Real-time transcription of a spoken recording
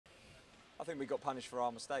I think we got punished for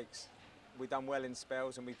our mistakes. We done well in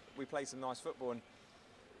spells and we played some nice football and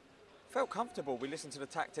felt comfortable. We listened to the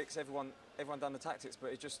tactics, everyone done the tactics,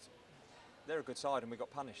 but it's just, they're a good side and we got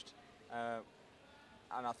punished.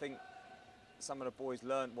 And I think some of the boys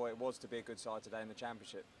learned what it was to be a good side today in the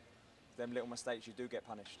Championship. Them little mistakes, you do get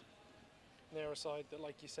punished. They're a side that,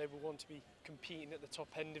 like you say, will want to be competing at the top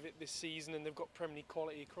end of it this season, and they've got Premier League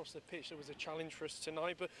quality across the pitch. There was a challenge for us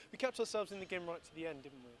tonight, but we kept ourselves in the game right to the end,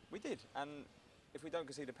 didn't we? We did, and if we don't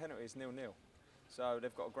concede a penalty, it's 0-0. So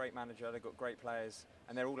they've got a great manager, they've got great players,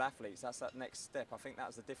 and they're all athletes. That's that next step. I think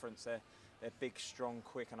that's the difference. They're big, strong,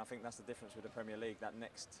 quick, and I think that's the difference with the Premier League, that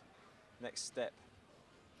next step.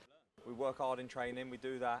 We work hard in training, we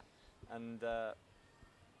do that, and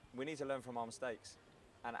we need to learn from our mistakes.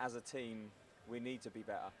 And as a team, we need to be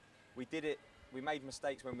better. We did it, we made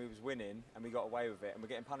mistakes when we was winning and we got away with it, and we're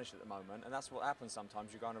getting punished at the moment, and that's what happens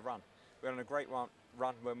sometimes. You go on a run. We were on a great run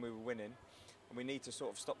when we were winning, and we need to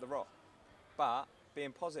sort of stop the rot. But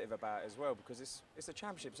being positive about it as well, because it's a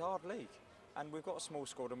Championship, it's a hard league, and we've got a small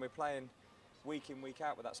squad and we're playing week in, week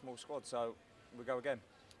out with that small squad, so we go again.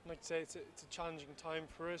 Like I say, it's a challenging time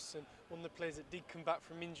for us, and one of the players that did come back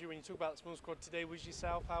from injury, when you talk about the small squad today, was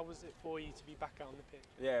yourself. How was it for you to be back out on the pitch?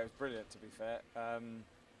 Yeah, it was brilliant, to be fair.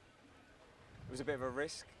 It was a bit of a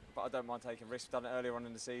risk, but I don't mind taking risks. Done it earlier on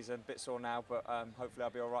in the season, a bit sore now, but hopefully I'll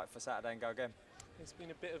be all right for Saturday and go again. It's been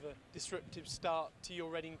a bit of a disruptive start to your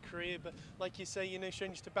Reading career, but like you say, you're no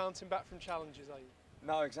stranger to bouncing back from challenges, are you?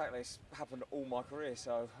 No, exactly. It's happened all my career,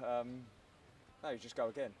 so no, you just go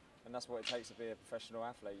again. And that's what it takes to be a professional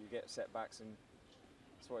athlete. You get setbacks and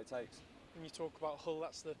that's what it takes. When you talk about Hull,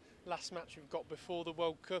 that's the last match we've got before the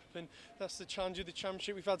World Cup, and that's the challenge of the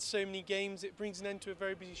Championship. We've had so many games, it brings an end to a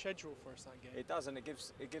very busy schedule for us, that game. It does, and it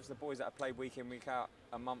gives the boys that have played week in, week out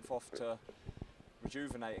a month off to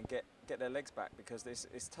rejuvenate and get their legs back, because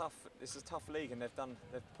it's tough. It's a tough league and they've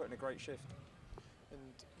put in a great shift. And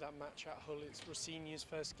that match at Hull, it's Rossini's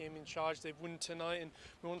first game in charge. They've won tonight, and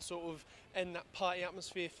we want to sort of end that party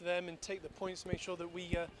atmosphere for them and take the points to make sure that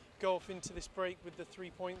we go off into this break with the 3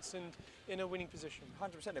 points and in a winning position.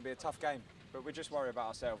 100%, it'll be a tough game, but we just worry about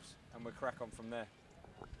ourselves and we'll crack on from there.